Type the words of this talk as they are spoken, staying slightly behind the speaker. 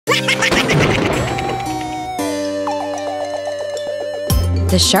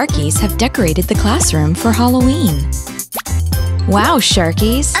The Sharkies have decorated the classroom for Halloween. Wow,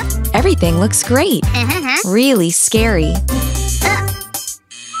 Sharkies! Everything looks great. Really scary.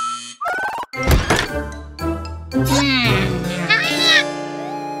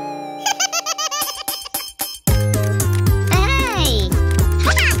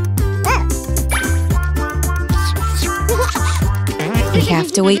 We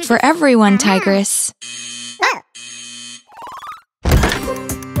have to wait for everyone, Tigress.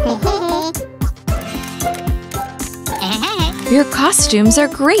 Your costumes are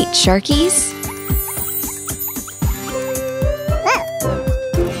great, Sharkies.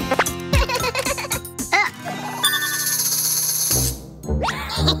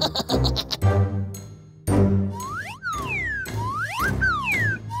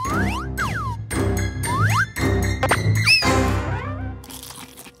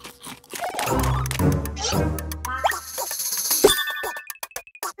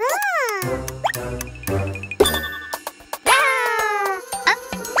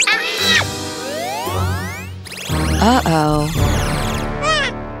 Uh-oh.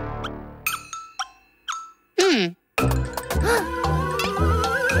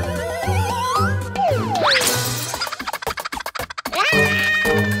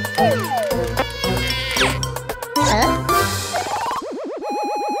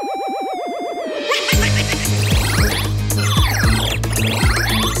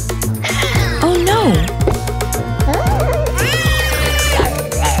 Oh no!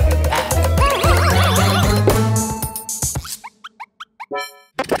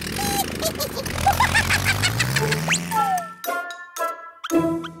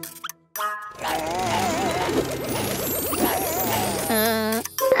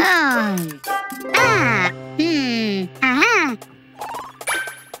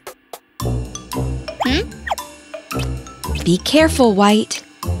 Be careful, White.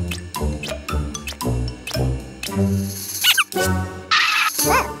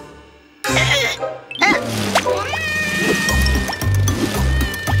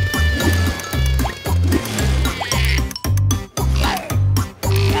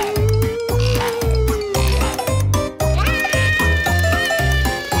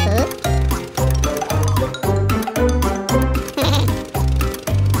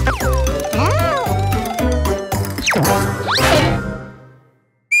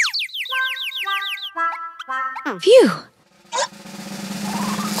 Phew!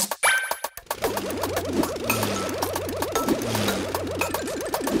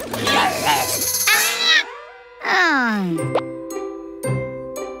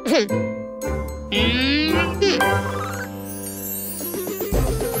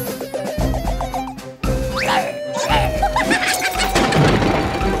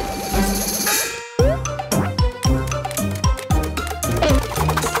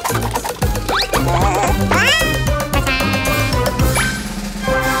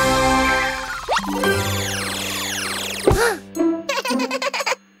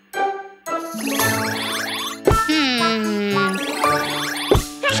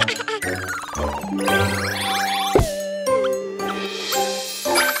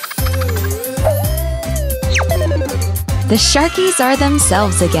 The Sharkies are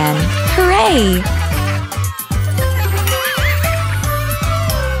themselves again. Hooray!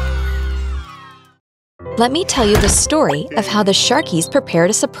 Let me tell you the story of how the Sharkies prepared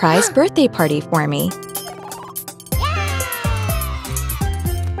a surprise birthday party for me.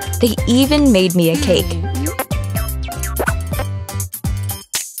 They even made me a cake.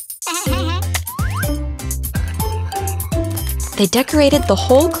 They decorated the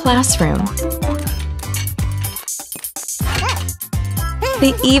whole classroom.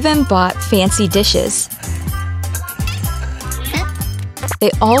 They even bought fancy dishes.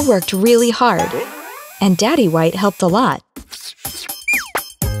 They all worked really hard, and Daddy White helped a lot.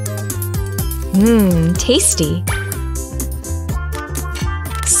 Tasty!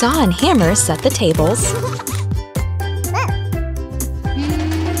 Saw and Hammer set the tables.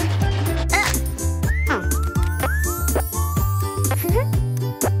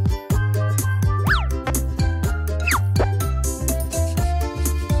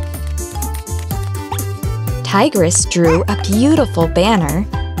 Tigress drew a beautiful banner.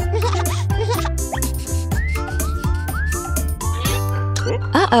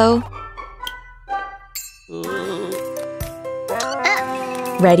 Uh-oh.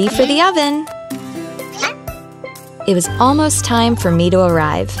 Ready for the oven. It was almost time for me to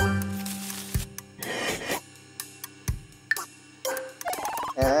arrive.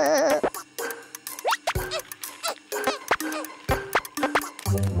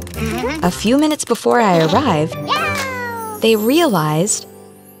 A few minutes before I arrived, they realized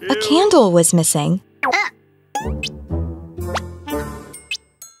a candle was missing.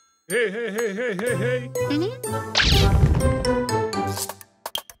 Hey.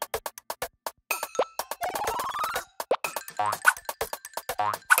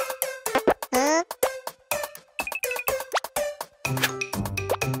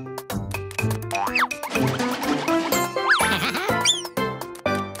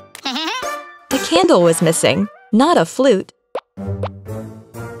 The candle was missing, not a flute.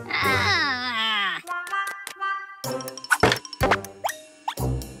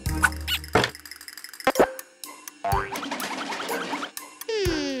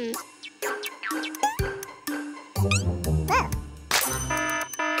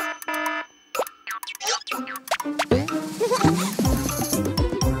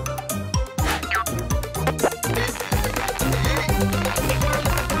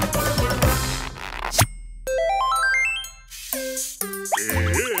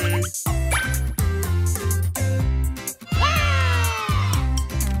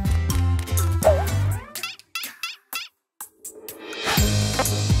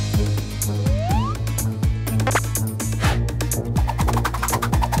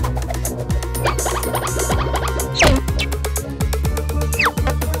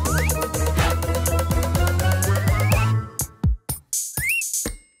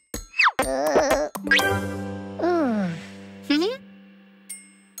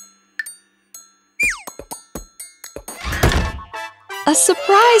 A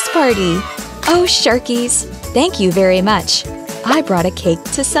surprise party! Oh, Sharkies, thank you very much. I brought a cake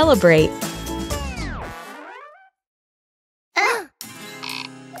to celebrate.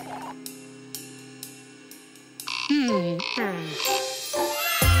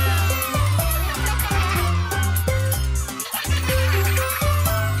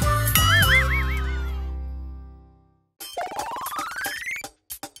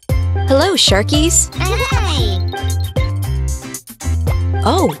 Hello, Sharkies!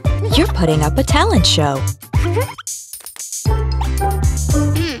 Oh, you're putting up a talent show.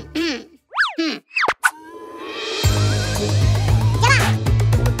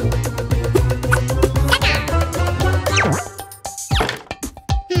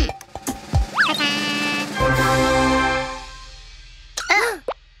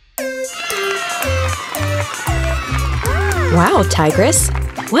 Wow, Tigress!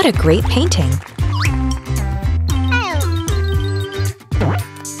 What a great painting!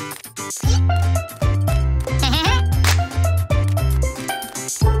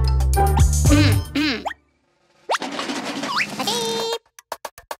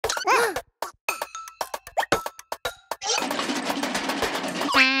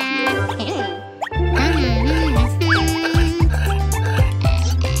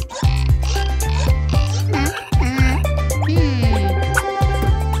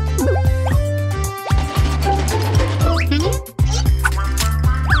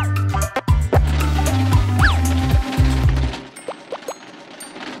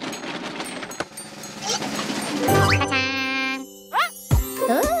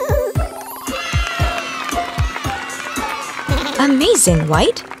 Amazing,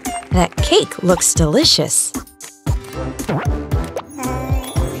 White! That cake looks delicious.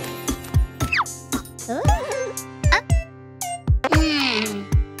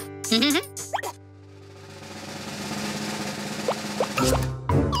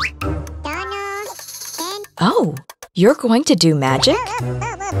 Oh, you're going to do magic?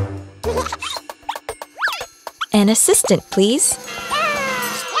 An assistant, please.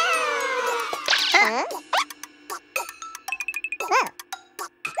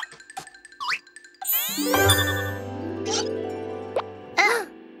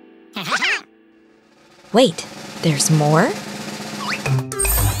 Wait, there's more?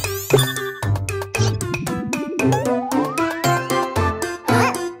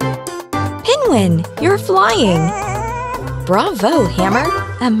 Pinwin, you're flying! Bravo, Hammer!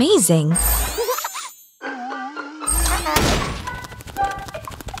 Amazing!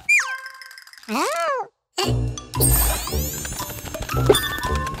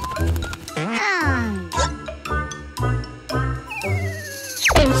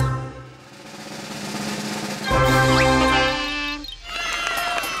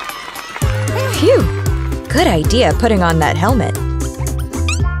 Phew! Good idea putting on that helmet.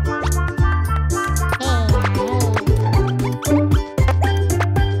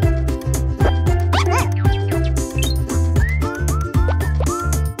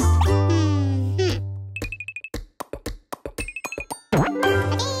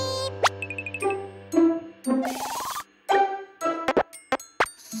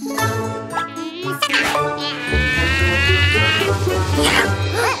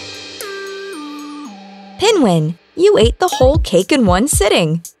 Pingu, you ate the whole cake in one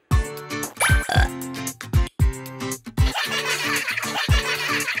sitting.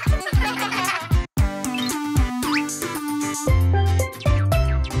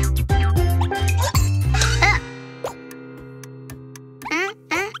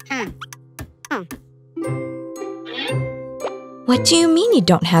 What do you mean you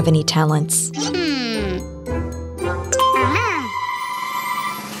don't have any talents?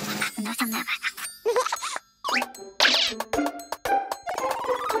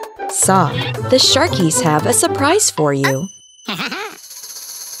 Saw, the Sharkies have a surprise for you.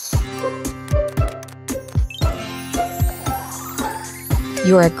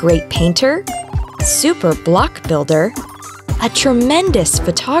 You're a great painter, super block builder, a tremendous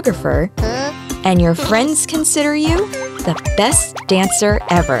photographer, and your friends consider you the best dancer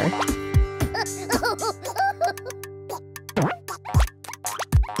ever.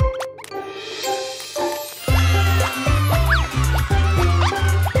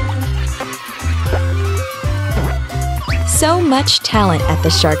 So much talent at the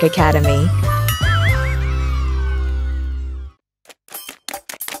Shark Academy.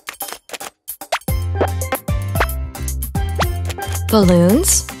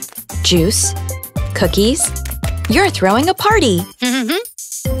 Balloons, juice, cookies. You're throwing a party!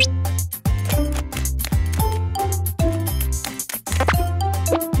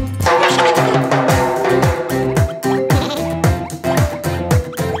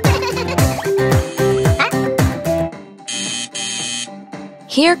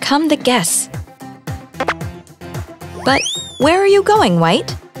 Here come the guests. But where are you going,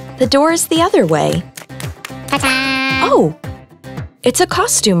 White? The door is the other way. Oh! It's a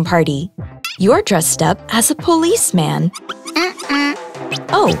costume party. You're dressed up as a policeman.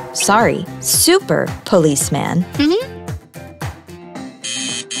 Oh, sorry, super policeman.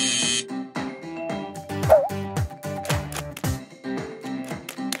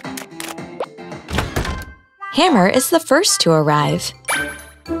 Hammer is the first to arrive.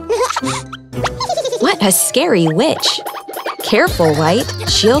 What a scary witch! Careful, White,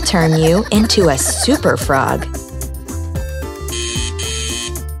 she'll turn you into a super frog.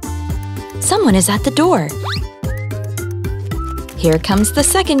 Someone is at the door. Here comes the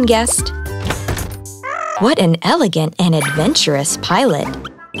second guest. What an elegant and adventurous pilot.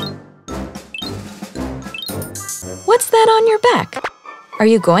 What's that on your back? Are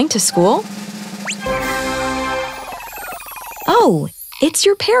you going to school? Oh, it's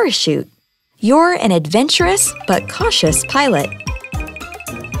your parachute. You're an adventurous but cautious pilot.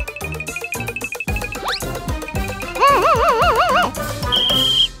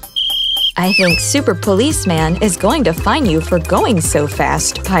 I think Super Policeman is going to fine you for going so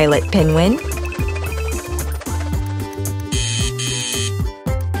fast, Pilot Pingu.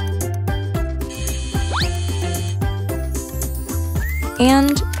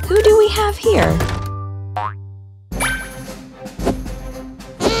 And who do we have here?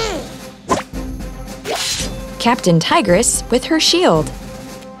 Captain Tigress with her shield.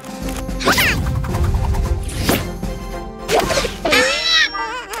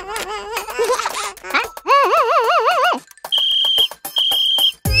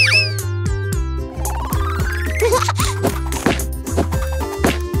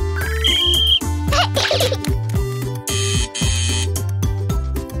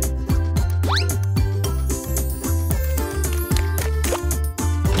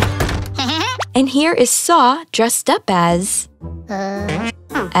 And here is Saw dressed up as a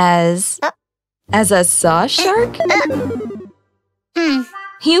saw shark?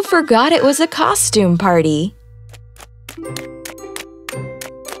 You forgot it was a costume party.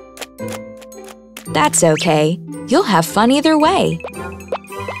 That's okay. You'll have fun either way.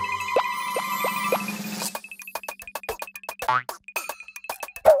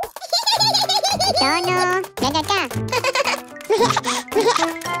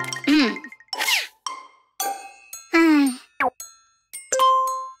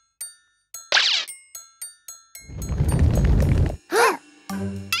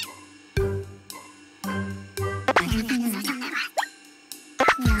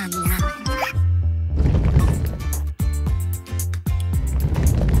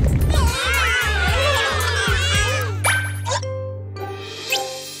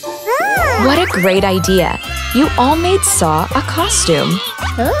 What a great idea! You all made Saw a costume.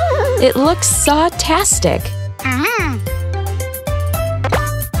 It looks saw-tastic.